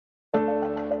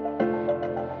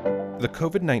The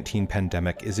COVID-19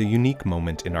 pandemic is a unique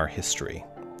moment in our history.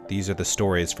 These are the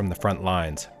stories from the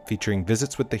Frontlines, featuring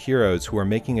visits with the heroes who are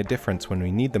making a difference when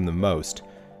we need them the most,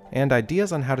 and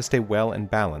ideas on how to stay well and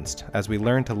balanced as we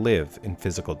learn to live in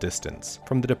physical distance.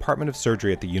 From the Department of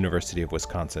Surgery at the University of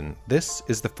Wisconsin, this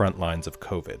is the Frontlines of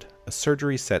COVID, a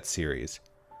surgery set series.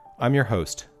 I'm your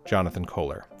host, Jonathan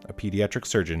Kohler, a pediatric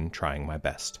surgeon trying my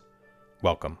best.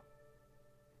 Welcome.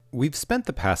 We've spent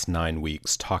the past 9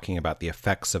 weeks talking about the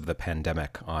effects of the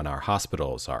pandemic on our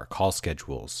hospitals, our call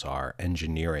schedules, our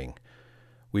engineering.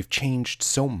 We've changed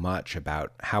so much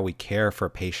about how we care for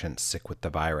patients sick with the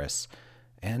virus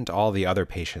and all the other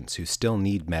patients who still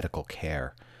need medical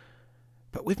care.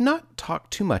 But we've not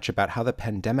talked too much about how the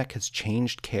pandemic has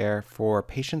changed care for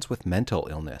patients with mental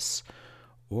illness,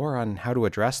 or on how to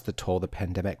address the toll the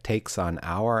pandemic takes on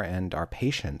our and our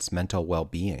patients' mental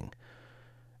well-being.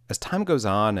 As time goes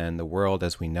on and the world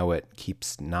as we know it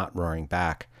keeps not roaring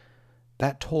back,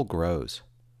 that toll grows.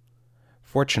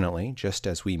 Fortunately, just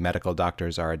as we medical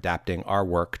doctors are adapting our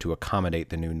work to accommodate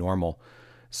the new normal,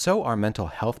 so our mental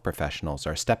health professionals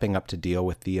are stepping up to deal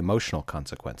with the emotional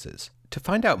consequences. To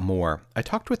find out more, I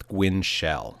talked with Gwyn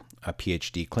Schell, a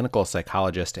PhD clinical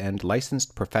psychologist and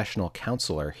licensed professional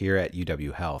counselor here at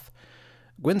UW Health.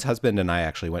 Gwyn's husband and I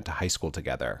actually went to high school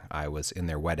together. I was in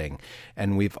their wedding,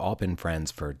 and we've all been friends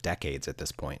for decades at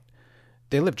this point.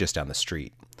 They live just down the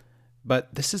street.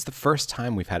 But this is the first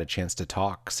time we've had a chance to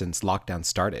talk since lockdown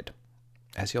started.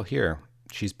 As you'll hear,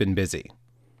 she's been busy.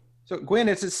 So Gwyn,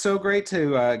 it's just so great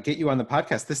to get you on the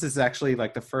podcast. This is actually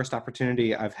like the first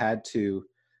opportunity I've had to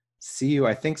see you,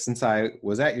 I think, since I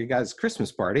was at your guys'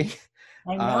 Christmas party.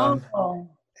 I know.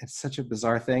 It's such a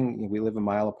bizarre thing. We live a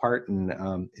mile apart,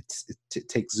 and it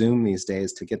takes Zoom these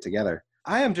days to get together.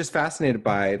 I am just fascinated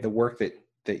by the work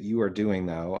that you are doing,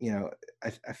 though. You know,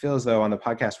 I feel as though on the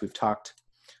podcast we've talked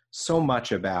so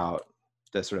much about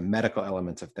the sort of medical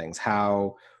elements of things,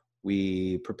 how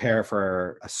we prepare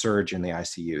for a surge in the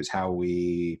ICUs, how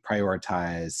we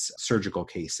prioritize surgical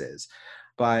cases.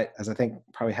 But as I think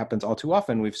probably happens all too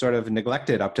often, we've sort of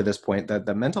neglected up to this point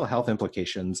the mental health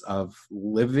implications of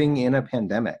living in a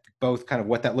pandemic, both kind of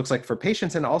what that looks like for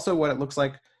patients and also what it looks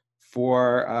like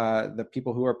for the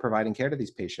people who are providing care to these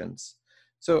patients.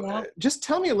 So just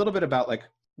tell me a little bit about like,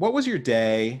 what was your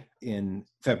day in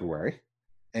February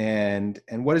and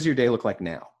what does your day look like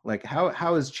now? Like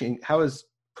how is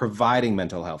providing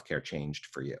mental health care changed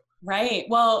for you? Right.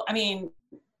 Well, I mean,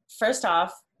 first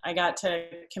off, I got to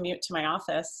commute to my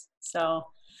office. So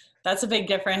that's a big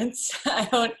difference.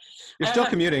 You're still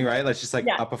commuting, right? Let's just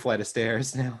up a flight of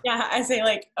stairs now. Yeah. I say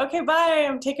like, okay, bye.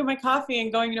 I'm taking my coffee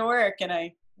and going to work. And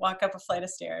I walk up a flight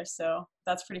of stairs. So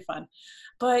that's pretty fun.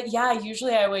 But yeah,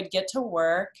 usually I would get to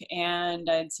work and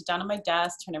I'd sit down at my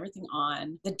desk, turn everything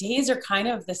on. The days are kind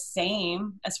of the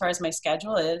same as far as my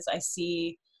schedule is. I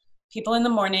see people in the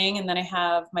morning, and then I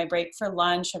have my break for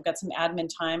lunch. I've got some admin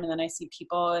time, and then I see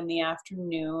people in the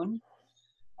afternoon.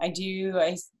 I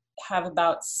have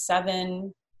about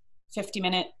 7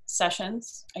 50-minute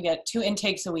sessions. I get 2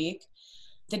 intakes a week.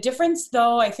 The difference,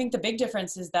 though, I think the big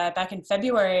difference is that back in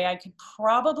February, I could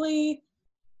probably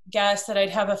guess that I'd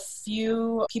have a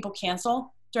few people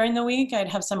cancel during the week. I'd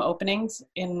have some openings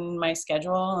in my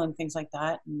schedule and things like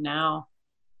that. Now,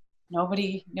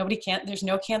 nobody can't, there's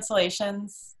no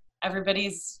cancellations.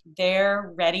 Everybody's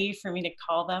there ready for me to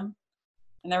call them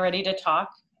and they're ready to talk.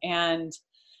 And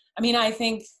I mean, I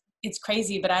think it's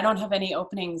crazy, but I don't have any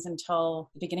openings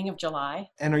until the beginning of July.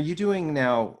 And are you doing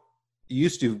now, you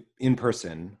used to in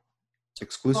person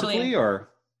exclusively Totally.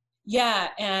 Or? Yeah.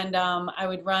 And I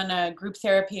would run a group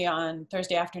therapy on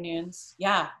Thursday afternoons.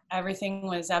 Yeah. Everything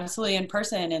was absolutely in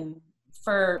person. And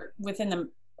within the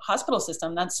hospital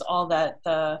system, that's all that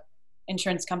the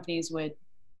insurance companies would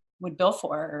bill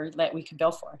for, or that we could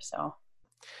bill for.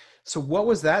 So what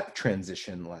was that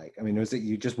transition like? I mean, was it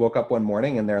you just woke up one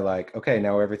morning and they're like, okay,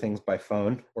 now everything's by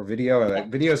phone or video, or like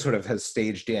video sort of has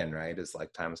staged in, right? As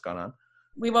like time has gone on.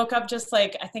 We woke up just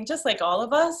like all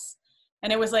of us.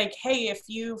 And it was like, hey, if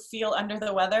you feel under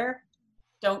the weather,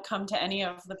 don't come to any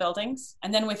of the buildings.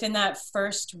 And then within that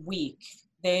first week,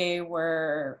 they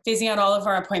were phasing out all of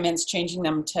our appointments, changing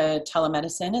them to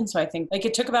telemedicine. And so I think like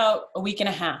it took about a week and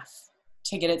a half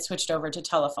to get it switched over to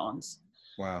telephones.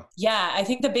 Wow. Yeah, I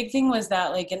think the big thing was that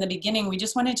like in the beginning, we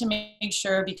just wanted to make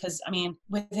sure, because I mean,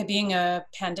 with it being a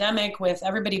pandemic, with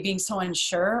everybody being so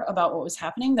unsure about what was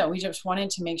happening, that we just wanted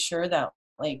to make sure that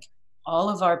like all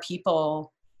of our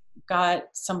people got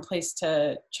someplace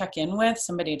to check in with,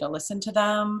 somebody to listen to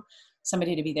them,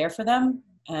 somebody to be there for them,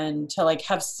 and to like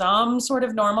have some sort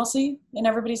of normalcy in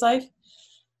everybody's life.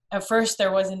 At first,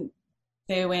 there wasn't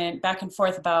they went back and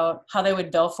forth about how they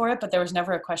would bill for it, but there was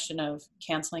never a question of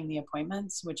canceling the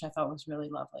appointments, which I thought was really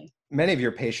lovely. Many of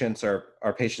your patients are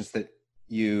patients that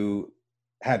you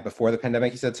had before the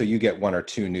pandemic, you said, so you get one or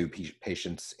two new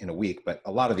patients in a week, but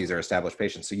a lot of these are established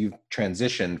patients. So you've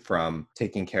transitioned from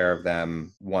taking care of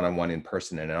them one-on-one in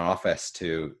person in an office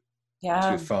to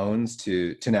phones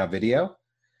to now video.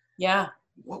 Yeah.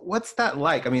 What's that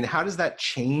like? I mean, how does that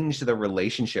change the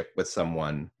relationship with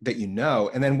someone that you know?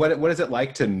 And then what is it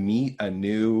like to meet a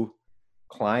new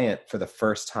client for the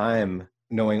first time,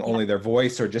 knowing only their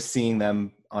voice or just seeing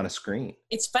them on a screen?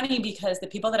 It's funny because the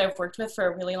people that I've worked with for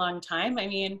a really long time, I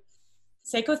mean,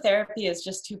 psychotherapy is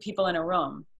just two people in a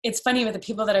room. It's funny with the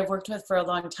people that I've worked with for a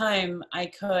long time, I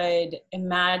could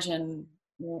imagine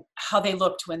how they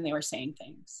looked when they were saying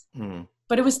things.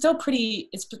 But it's still pretty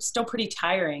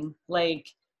tiring. Like,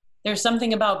 there's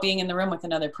something about being in the room with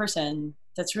another person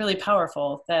that's really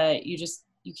powerful that you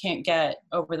can't get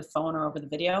over the phone or over the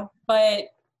video. But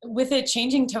with it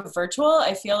changing to virtual,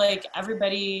 I feel like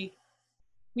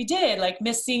we did like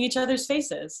miss seeing each other's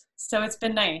faces. So it's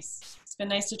been nice. It's been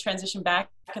nice to transition back.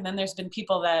 And then there's been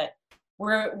people that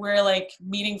we're like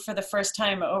meeting for the first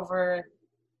time over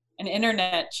an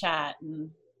internet chat.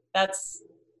 And that's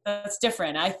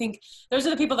different. I think those are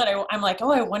the people that I'm like,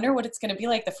 oh, I wonder what it's going to be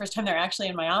like the first time they're actually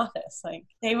in my office. Like,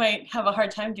 they might have a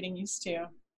hard time getting used to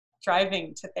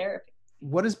driving to therapy.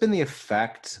 What has been the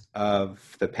effect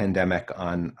of the pandemic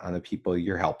on the people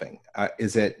you're helping?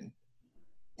 Is it,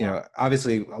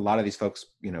 obviously a lot of these folks,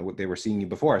 they were seeing you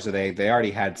before, so they already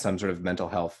had some sort of mental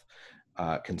health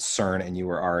concern, and you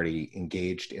were already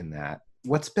engaged in that.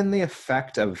 What's been the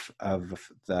effect of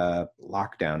the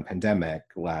lockdown pandemic,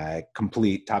 like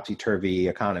complete topsy-turvy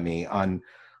economy on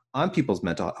people's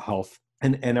mental health?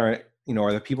 And are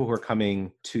the people who are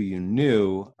coming to you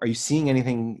new, are you seeing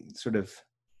anything sort of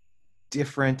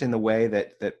different in the way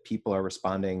that people are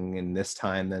responding in this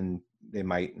time than they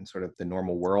might in sort of the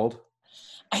normal world?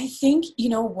 I think,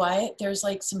 there's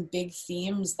like some big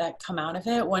themes that come out of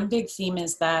it. One big theme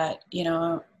is that,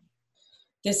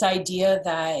 this idea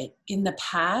that in the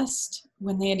past,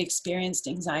 when they had experienced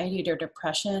anxiety or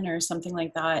depression or something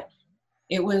like that,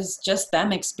 it was just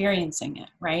them experiencing it,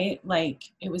 right? Like,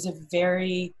 it was a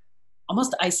very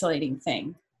almost isolating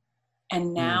thing.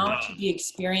 And now to be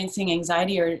experiencing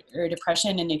anxiety or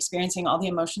depression and experiencing all the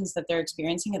emotions that they're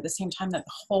experiencing at the same time that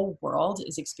the whole world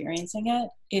is experiencing it,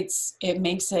 it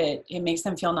makes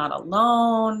them feel not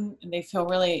alone. They feel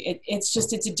really, it's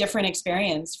a different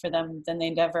experience for them than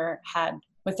they'd ever had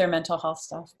with their mental health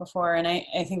stuff before. And I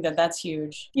think that that's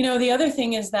huge. The other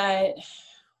thing is that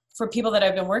for people that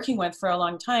I've been working with for a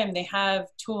long time, they have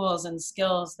tools and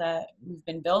skills that we've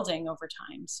been building over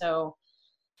time. So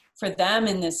for them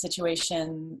in this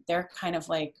situation, they're kind of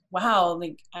like, wow,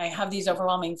 like, I have these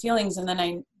overwhelming feelings. And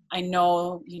then I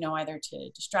know, either to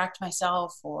distract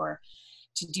myself or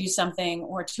to do something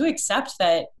or to accept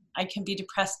that I can be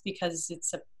depressed because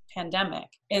it's a pandemic.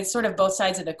 It's sort of both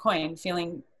sides of the coin,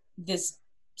 feeling this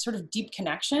sort of deep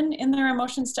connection in their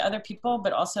emotions to other people,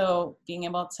 but also being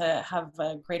able to have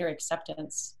a greater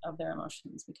acceptance of their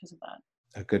emotions because of that.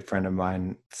 A good friend of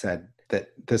mine said that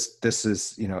this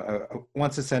is,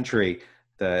 once a century,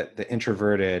 the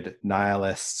introverted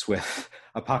nihilists with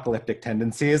apocalyptic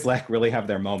tendencies like really have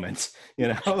their moments,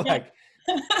 like.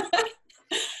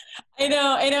 I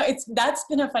know. That's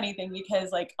been a funny thing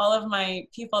because like all of my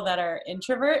people that are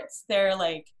introverts, they're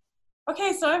like,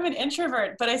 okay, so I'm an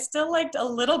introvert, but I still liked a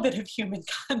little bit of human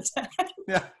contact.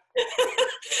 Yeah.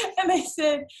 And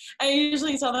I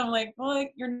usually tell them like, well,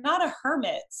 like, you're not a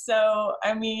hermit. So,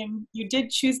 I mean, you did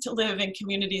choose to live in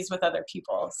communities with other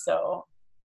people. So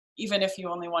even if you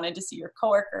only wanted to see your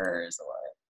coworkers or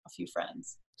a few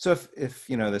friends. So if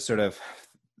the sort of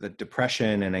the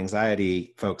depression and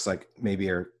anxiety folks like maybe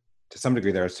are to some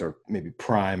degree, they're sort of maybe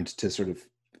primed to sort of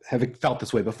having felt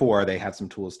this way before, they have some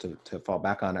tools to fall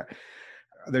back on. Are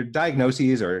there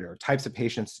diagnoses or types of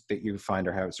patients that you find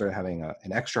are having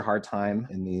an extra hard time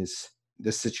in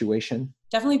this situation?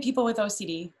 Definitely people with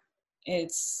OCD.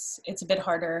 It's a bit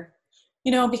harder,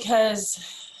 because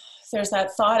there's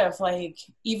that thought of like,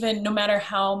 even no matter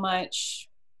how much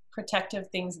protective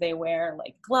things they wear,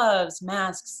 like gloves,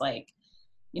 masks, like,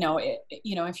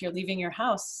 if you're leaving your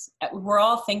house, we're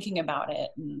all thinking about it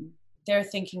and they're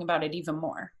thinking about it even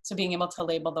more. So being able to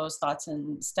label those thoughts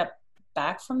and step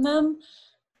back from them,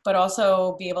 but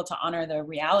also be able to honor the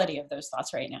reality of those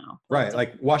thoughts right now. Right.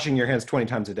 Like washing your hands 20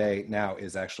 times a day now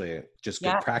is actually just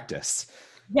good practice.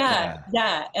 Yeah.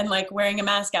 And like wearing a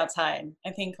mask outside.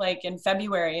 I think like in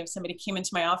February, if somebody came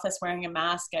into my office wearing a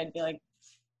mask, I'd be like,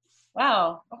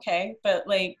 wow, okay. But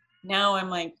like Now I'm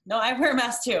like, no, I wear a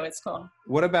mask too. It's cool.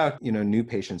 What about, new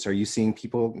patients? Are you seeing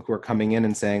people who are coming in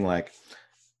and saying like,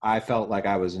 I felt like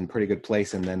I was in a pretty good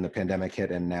place and then the pandemic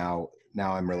hit and now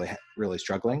I'm really, really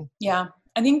struggling? Yeah.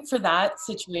 I think for that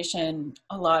situation,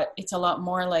 it's a lot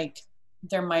more like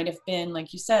there might have been,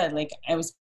 like you said, like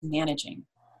managing.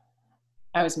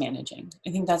 I was managing.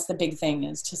 I think that's the big thing,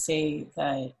 is to say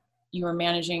that you were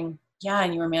managing, yeah,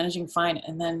 and you were managing fine.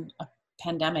 And then a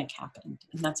pandemic happened,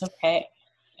 and that's okay.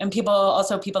 And people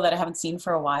that I haven't seen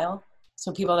for a while.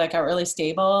 So people that got really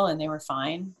stable and they were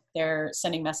fine, they're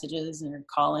sending messages and they're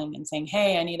calling and saying,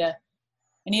 hey, I need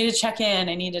to check in.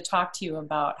 I need to talk to you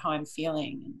about how I'm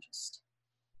feeling. And just,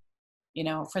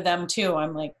 for them too,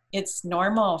 I'm like, it's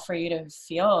normal for you to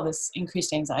feel this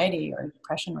increased anxiety or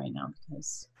depression right now,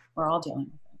 because we're all dealing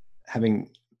with it. Having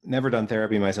never done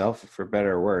therapy myself, for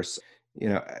better or worse,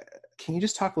 can you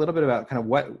just talk a little bit about kind of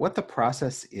what the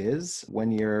process is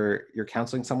when you're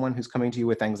counseling someone who's coming to you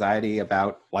with anxiety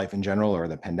about life in general or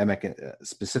the pandemic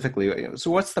specifically? So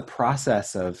what's the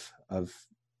process of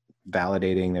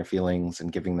validating their feelings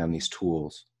and giving them these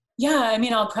tools? Yeah, I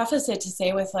mean, I'll preface it to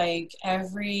say with like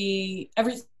every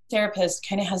therapist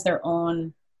kind of has their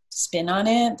own spin on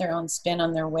it, their own spin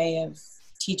on their way of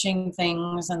teaching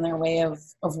things and their way of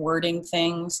wording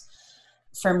things.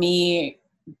 For me,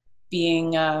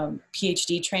 being a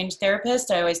PhD trained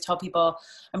therapist, I always tell people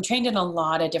I'm trained in a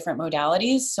lot of different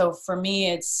modalities. So for me,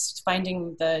 it's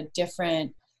finding the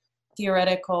different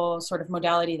theoretical sort of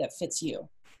modality that fits you.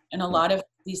 And a lot of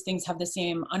these things have the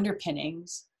same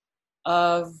underpinnings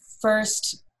of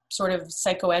first sort of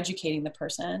psychoeducating the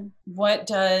person. What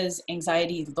does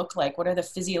anxiety look like? What are the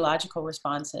physiological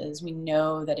responses? We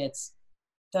know that it's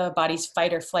the body's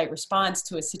fight or flight response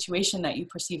to a situation that you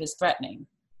perceive as threatening.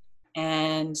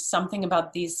 And something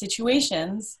about these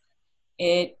situations,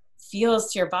 it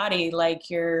feels to your body like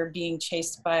you're being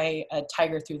chased by a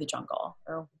tiger through the jungle,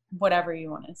 or whatever you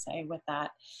want to say with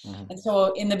that. Mm-hmm. And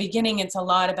so in the beginning, it's a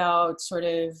lot about sort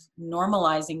of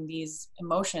normalizing these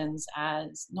emotions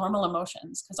as normal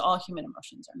emotions, because all human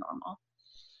emotions are normal.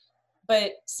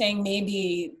 But saying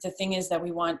maybe the thing is that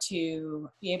we want to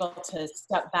be able to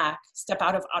step back, step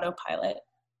out of autopilot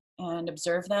and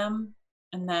observe them.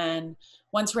 And then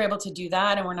once we're able to do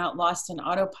that and we're not lost in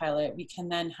autopilot, we can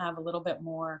then have a little bit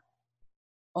more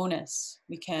onus.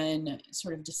 We can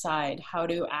sort of decide how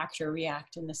to act or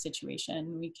react in the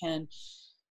situation. We can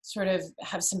sort of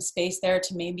have some space there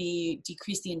to maybe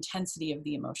decrease the intensity of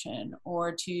the emotion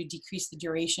or to decrease the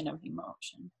duration of the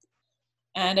emotion.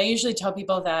 And I usually tell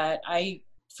people that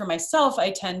for myself,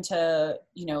 I tend to,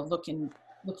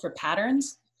 look for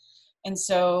patterns. And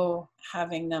so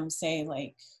having them say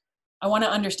like, I want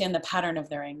to understand the pattern of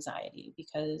their anxiety,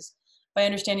 because by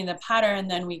understanding the pattern,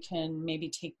 then we can maybe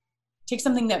take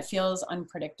something that feels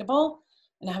unpredictable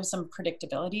and have some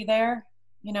predictability there,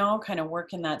 kind of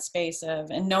work in that space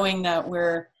of, and knowing that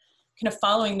we're kind of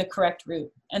following the correct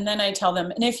route. And then I tell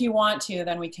them, and if you want to,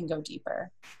 then we can go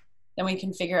deeper. Then we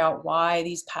can figure out why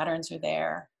these patterns are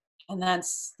there. And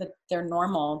that's that they're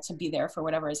normal to be there for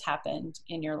whatever has happened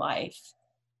in your life.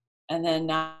 And then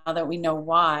now that we know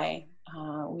why,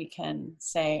 we can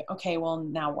say, okay, well,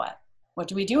 now what? What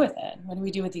do we do with it? What do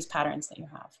we do with these patterns that you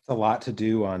have? It's a lot to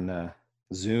do on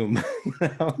Zoom.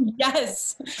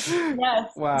 Yes.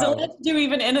 Yes. Wow. It's a lot to do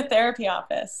even in a therapy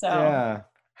office. So yeah.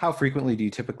 How frequently do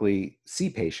you typically see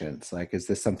patients? Like, is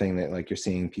this something that like you're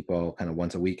seeing people kind of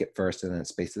once a week at first and then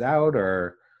space it out,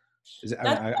 or is it,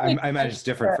 I imagine it's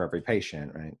different for every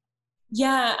patient, right?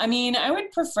 Yeah, I mean, I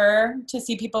would prefer to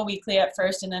see people weekly at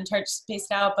first and then try to space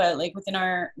it out. But like within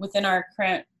our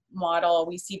current model,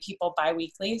 we see people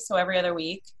bi-weekly, so every other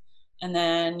week. And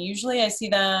then usually I see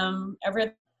them every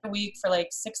other week for like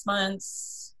 6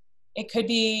 months. It could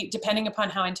be, depending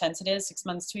upon how intense it is, 6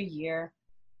 months to a year.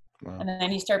 Wow. And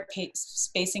then you start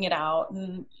spacing it out.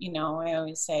 And, I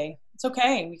always say, it's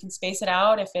okay. We can space it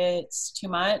out. If it's too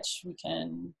much,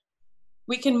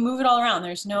 we can move it all around.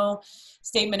 There's no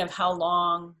statement of how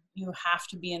long you have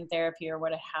to be in therapy or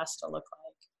what it has to look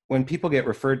like. When people get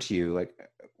referred to you, like,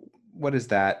 what is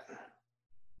that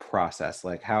process?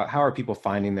 Like, how are people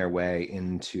finding their way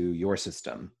into your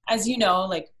system? As you know,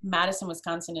 like Madison,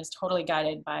 Wisconsin is totally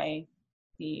guided by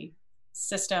the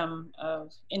system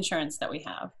of insurance that we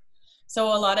have.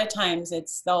 So a lot of times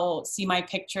they'll see my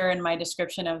picture and my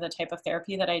description of the type of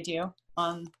therapy that I do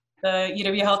on the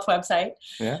UW Health website.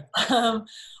 Yeah.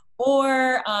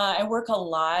 Or I work a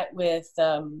lot with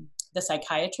the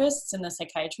psychiatrists in the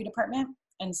psychiatry department.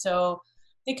 And so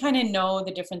they kind of know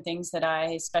the different things that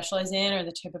I specialize in or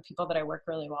the type of people that I work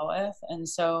really well with. And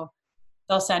so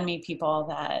they'll send me people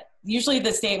that usually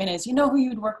the statement is, you know who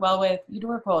you'd work well with? You'd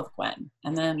work well with Gwen.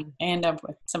 And then I end up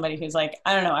with somebody who's like,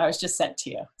 I don't know, I was just sent to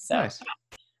you. So Nice.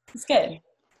 it's good.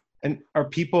 And are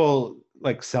people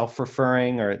like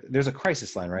self-referring, or there's a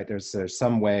crisis line, right? There's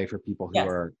some way for people who Yes.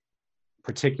 are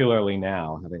particularly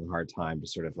now having a hard time to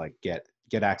sort of like get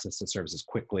access to services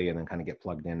quickly and then kind of get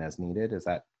plugged in as needed. Is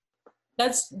that?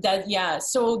 Yeah.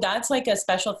 So that's like a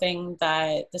special thing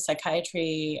that the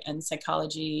psychiatry and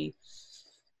psychology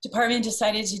department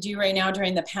decided to do right now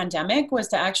during the pandemic, was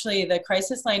to actually, the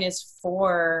crisis line is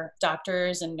for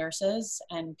doctors and nurses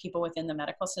and people within the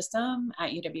medical system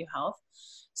at UW Health.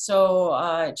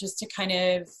 So just to kind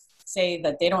of say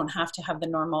that they don't have to have the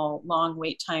normal long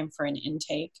wait time for an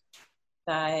intake,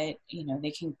 that, you know,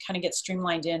 they can kind of get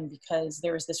streamlined in, because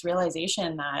there was this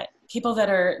realization that people that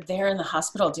are there in the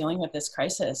hospital dealing with this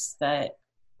crisis, that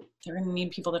they're going to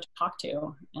need people to talk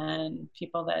to, and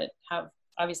people that have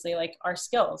obviously like our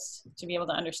skills to be able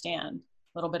to understand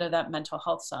a little bit of that mental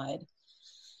health side.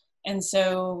 And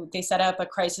so they set up a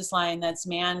crisis line that's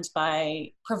manned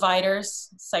by providers,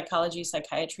 psychology,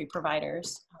 psychiatry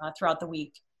providers throughout the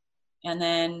week, and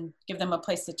then give them a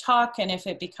place to talk. And if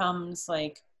it becomes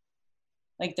like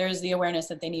there's the awareness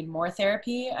that they need more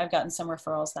therapy, I've gotten some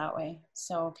referrals that way.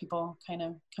 So people kind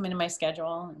of come into my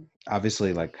schedule.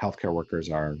 Obviously, like healthcare workers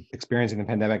are experiencing the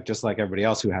pandemic just like everybody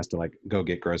else who has to like go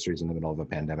get groceries in the middle of a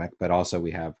pandemic, but also we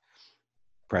have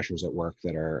pressures at work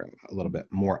that are a little bit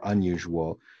more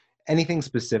unusual. Anything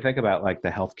specific about like the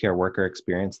healthcare worker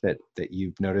experience that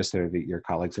you've noticed, or that your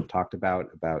colleagues have talked about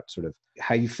sort of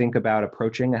how you think about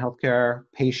approaching a healthcare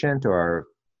patient, or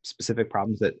specific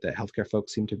problems that healthcare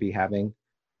folks seem to be having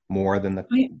more than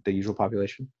the usual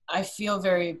population? I feel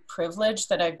very privileged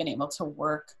that I've been able to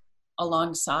work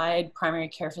alongside primary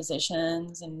care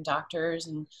physicians and doctors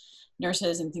and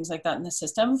nurses and things like that in the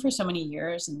system for so many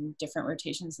years, and different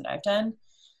rotations that I've done.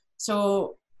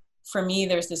 So for me,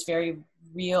 there's this very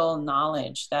real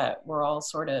knowledge that we're all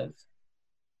sort of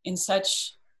in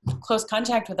such close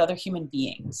contact with other human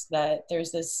beings, that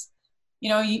there's this, you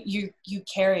know, you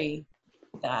carry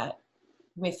that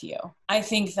with you. I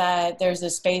think that there's a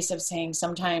space of saying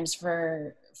sometimes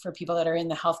for people that are in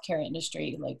the healthcare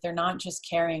industry, like they're not just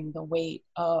carrying the weight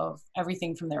of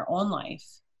everything from their own life,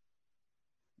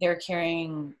 they're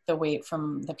carrying the weight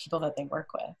from the people that they work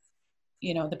with,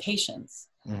 you know, the patients.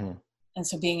 Mm-hmm. And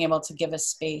so being able to give a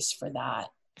space for that,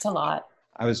 it's a lot.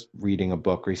 I was reading a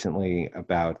book recently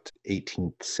about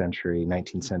 18th century,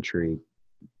 19th century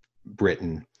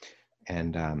Britain,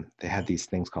 and they had these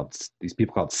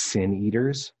people called sin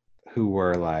eaters, who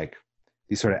were like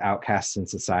these sort of outcasts in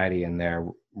society, and their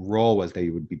role was they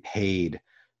would be paid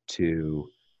to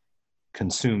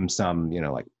consume some, you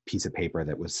know, like piece of paper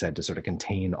that was said to sort of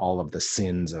contain all of the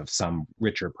sins of some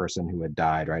richer person who had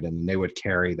died, right? And they would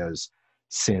carry those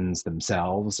sins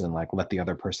themselves and like let the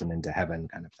other person into heaven,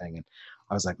 kind of thing. And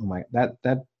I was like, oh my, that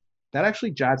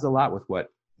actually jives a lot with what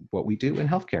we do in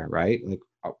healthcare, right? Like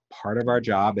part of our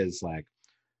job is like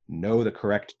know the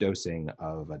correct dosing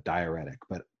of a diuretic,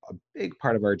 but a big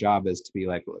part of our job is to be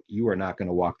like, look, you are not going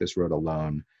to walk this road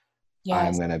alone. Yes.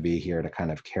 I'm going to be here to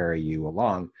kind of carry you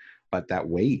along. But that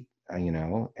weight, you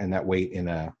know, and that weight in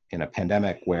a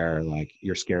pandemic where like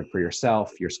you're scared for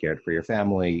yourself, you're scared for your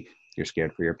family, you're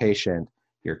scared for your patient,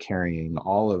 you're carrying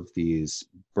all of these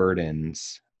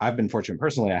burdens. I've been fortunate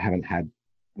personally. I haven't had,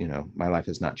 you know, my life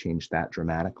has not changed that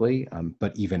dramatically.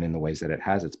 But even in the ways that it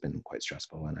has, it's been quite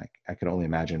stressful. And I could only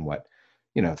imagine what,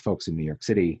 you know, folks in New York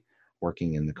City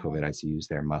working in the COVID ICUs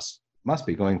there must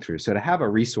be going through. So to have a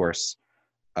resource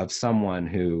of someone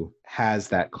who has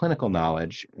that clinical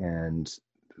knowledge and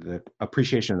the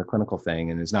appreciation of the clinical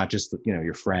thing, and is not just, you know,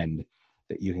 your friend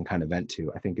that you can kind of vent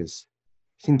to, I think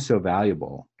seems so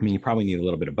valuable. I mean, you probably need a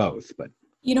little bit of both, but.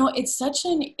 You know, it's such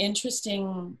an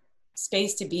interesting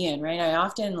space to be in, right? I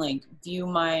often like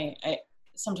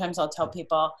sometimes I'll tell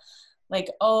people like,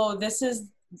 oh, this is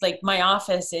like my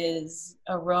office is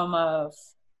a room of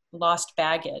lost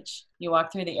baggage. You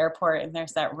walk through the airport and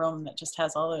there's that room that just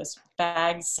has all those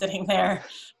bags sitting there.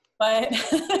 But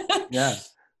Yeah.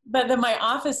 but then my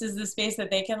office is the space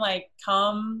that they can like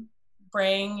come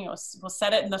bring, you know, we'll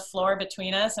set it in the floor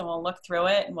between us and we'll look through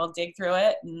it and we'll dig through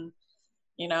it. And,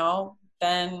 you know,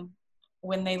 then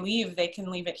when they leave, they can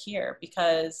leave it here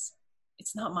because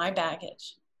it's not my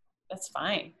baggage. That's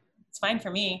fine. It's fine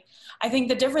for me. I think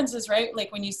the difference is, right,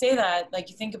 like when you say that, like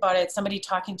you think about it, somebody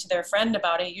talking to their friend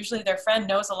about it, usually their friend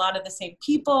knows a lot of the same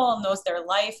people, knows their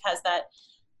life, has that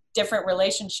different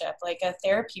relationship. Like a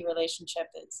therapy relationship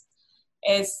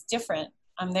is different.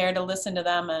 I'm there to listen to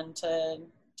them and to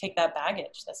take that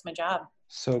baggage. That's my job.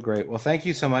 So great. Well, thank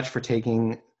you so much for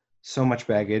taking so much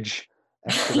baggage,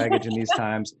 extra baggage in these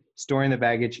times, storing the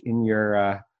baggage in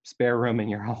your spare room in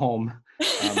your home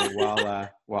while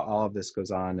all of this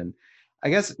goes on. And I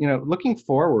guess, looking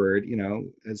forward,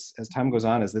 as time goes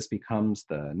on, as this becomes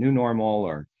the new normal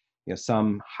or,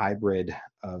 some hybrid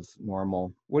of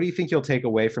normal, what do you think you'll take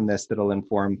away from this that'll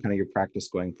inform kind of your practice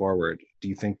going forward? Do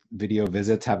you think video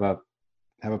visits have a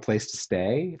place to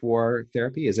stay for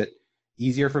therapy? Is it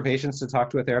easier for patients to talk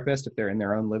to a therapist if they're in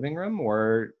their own living room,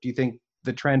 or do you think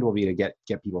the trend will be to get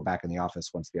people back in the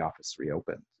office once the office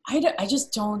reopens? I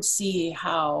just don't see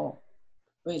how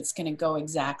it's going to go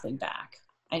exactly back.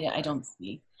 I don't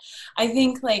see. I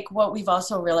think like what we've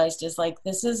also realized is like,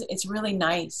 it's really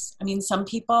nice. I mean, some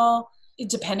people,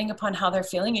 depending upon how they're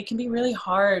feeling, it can be really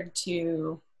hard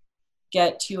to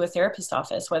get to a therapist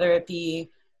office, whether it be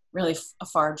really a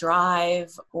far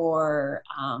drive or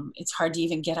it's hard to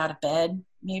even get out of bed,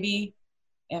 maybe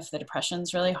if the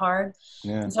depression's really hard.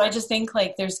 Yeah. And so I just think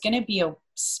like there's going to be a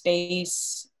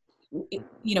space,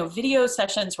 video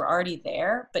sessions were already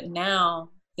there, but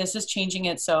now this is changing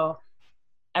it. So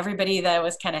everybody that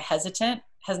was kind of hesitant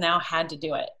has now had to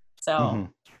do it. So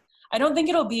I don't think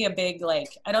it'll be a big,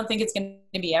 I don't think it's going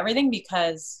to be everything,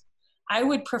 because I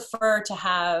would prefer to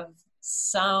have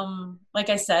some, like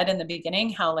I said in the beginning,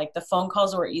 how like the phone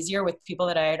calls were easier with people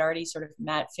that I had already sort of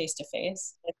met face to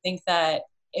face. I think that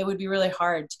it would be really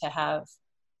hard to have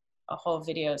a whole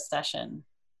video session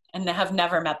and have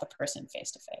never met the person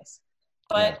face to face.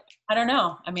 But I don't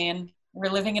know. I mean,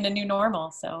 we're living in a new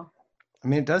normal, so. I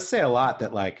mean, it does say a lot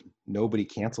that like nobody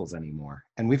cancels anymore.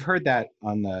 And we've heard that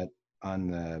on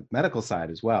the medical side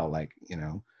as well. Like,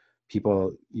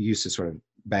 people used to sort of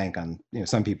bank on,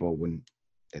 some people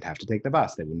they'd have to take the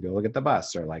bus. They wouldn't be able to get the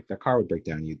bus, or like their car would break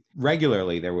down.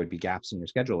 Regularly there would be gaps in your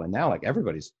schedule. And now like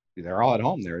they're all at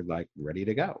home. They're like ready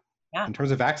to go. Yeah. In terms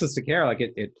of access to care, like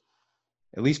it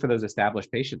at least for those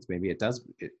established patients, maybe it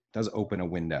does open a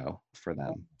window for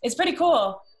them. It's pretty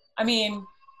cool. I mean,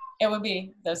 it would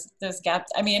be those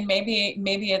gaps. I mean,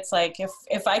 maybe it's like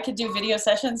if I could do video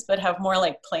sessions, but have more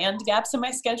like planned gaps in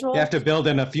my schedule. You have to build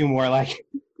in a few more like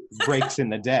breaks in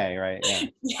the day, right?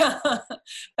 Yeah,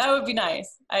 that would be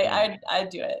nice. I'd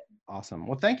do it. Awesome.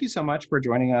 Well, thank you so much for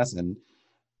joining us. And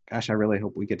gosh, I really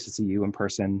hope we get to see you in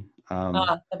person.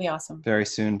 That'd be awesome. Very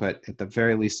soon, but at the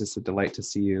very least, it's a delight to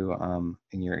see you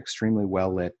in your extremely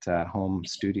well-lit home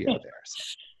studio there. So.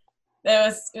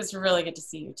 It was really good to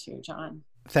see you too, John.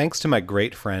 Thanks to my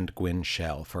great friend Gwyn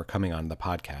Schell for coming on the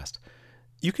podcast.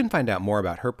 You can find out more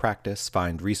about her practice,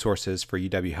 find resources for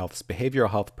UW Health's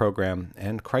behavioral health program,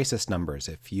 and crisis numbers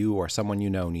if you or someone you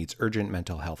know needs urgent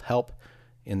mental health help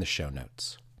in the show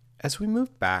notes. As we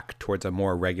move back towards a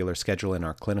more regular schedule in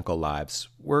our clinical lives,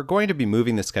 we're going to be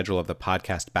moving the schedule of the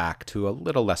podcast back to a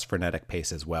little less frenetic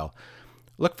pace as well.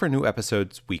 Look for new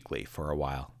episodes weekly for a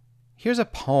while. Here's a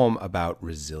poem about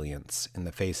resilience in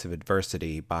the face of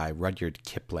adversity by Rudyard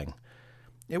Kipling.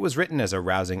 It was written as a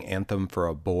rousing anthem for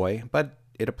a boy, but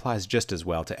it applies just as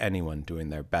well to anyone doing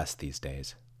their best these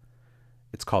days.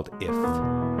 It's called If.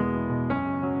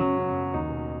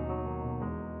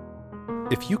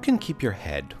 If you can keep your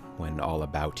head when all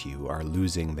about you are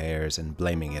losing theirs and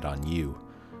blaming it on you,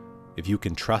 if you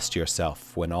can trust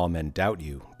yourself when all men doubt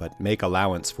you, but make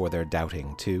allowance for their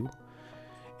doubting too,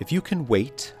 if you can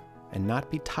wait and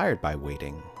not be tired by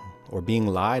waiting, or being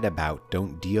lied about,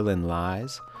 don't deal in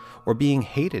lies, or being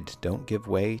hated, don't give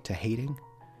way to hating,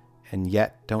 and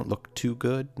yet don't look too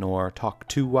good nor talk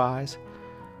too wise.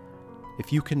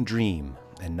 If you can dream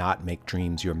and not make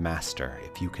dreams your master,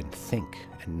 if you can think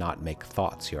and not make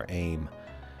thoughts your aim,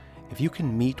 if you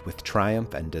can meet with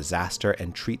triumph and disaster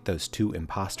and treat those two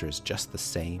impostors just the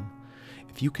same,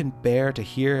 if you can bear to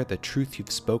hear the truth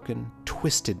you've spoken,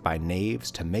 twisted by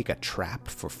knaves to make a trap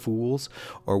for fools,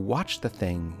 or watch the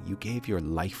thing you gave your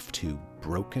life to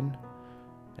broken,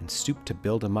 and stoop to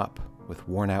build 'em up with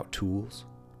worn-out tools,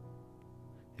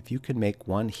 if you can make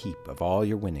one heap of all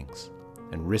your winnings,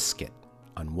 and risk it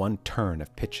on one turn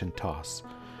of pitch and toss,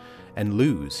 and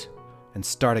lose, and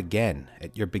start again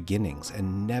at your beginnings,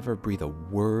 and never breathe a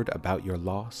word about your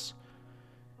loss,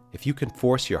 if you can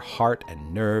force your heart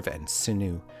and nerve and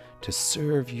sinew to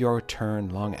serve your turn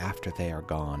long after they are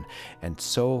gone, and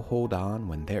so hold on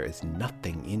when there is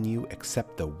nothing in you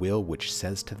except the will which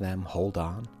says to them, hold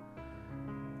on,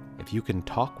 if you can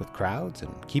talk with crowds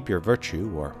and keep your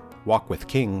virtue, or walk with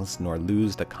kings nor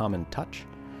lose the common touch,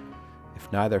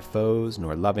 if neither foes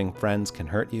nor loving friends can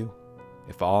hurt you,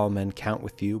 if all men count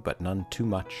with you but none too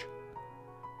much,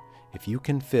 if you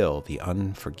can fill the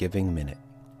unforgiving minute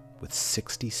with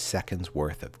 60 seconds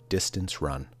worth of distance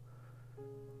run,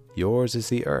 yours is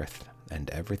the earth and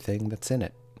everything that's in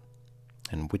it,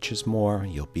 and which is more,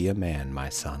 you'll be a man, my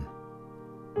son.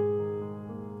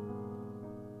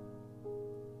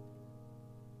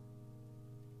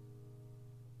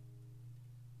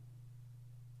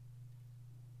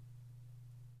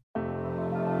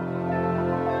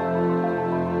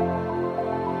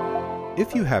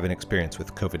 If you have an experience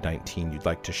with COVID-19 you'd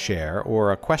like to share,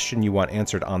 or a question you want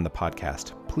answered on the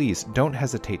podcast, please don't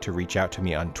hesitate to reach out to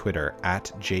me on Twitter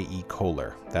at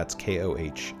JEKohler. That's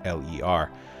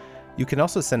Kohler. You can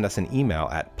also send us an email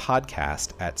at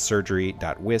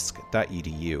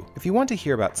podcast@surgery.wisc.edu. If you want to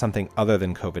hear about something other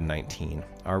than COVID-19,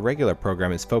 our regular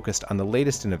program is focused on the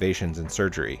latest innovations in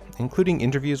surgery, including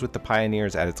interviews with the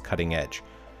pioneers at its cutting edge.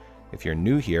 If you're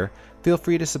new here, feel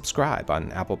free to subscribe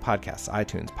on Apple Podcasts,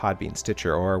 iTunes, Podbean,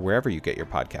 Stitcher, or wherever you get your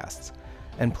podcasts.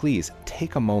 And please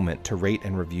take a moment to rate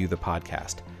and review the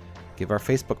podcast. Give our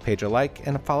Facebook page a like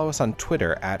and follow us on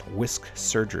Twitter at Wisc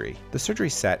Surgery. The Surgery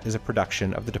Set is a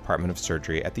production of the Department of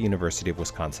Surgery at the University of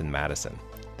Wisconsin-Madison.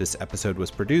 This episode was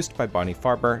produced by Bonnie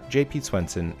Farber, J.P.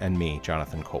 Swenson, and me,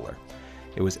 Jonathan Kohler.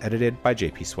 It was edited by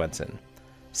J.P. Swenson.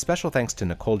 Special thanks to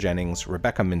Nicole Jennings,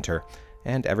 Rebecca Minter,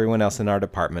 and everyone else in our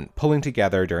department pulling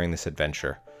together during this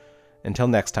adventure. Until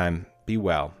next time, be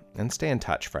well and stay in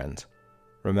touch, friends.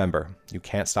 Remember, you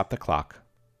can't stop the clock.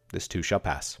 This too shall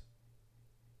pass.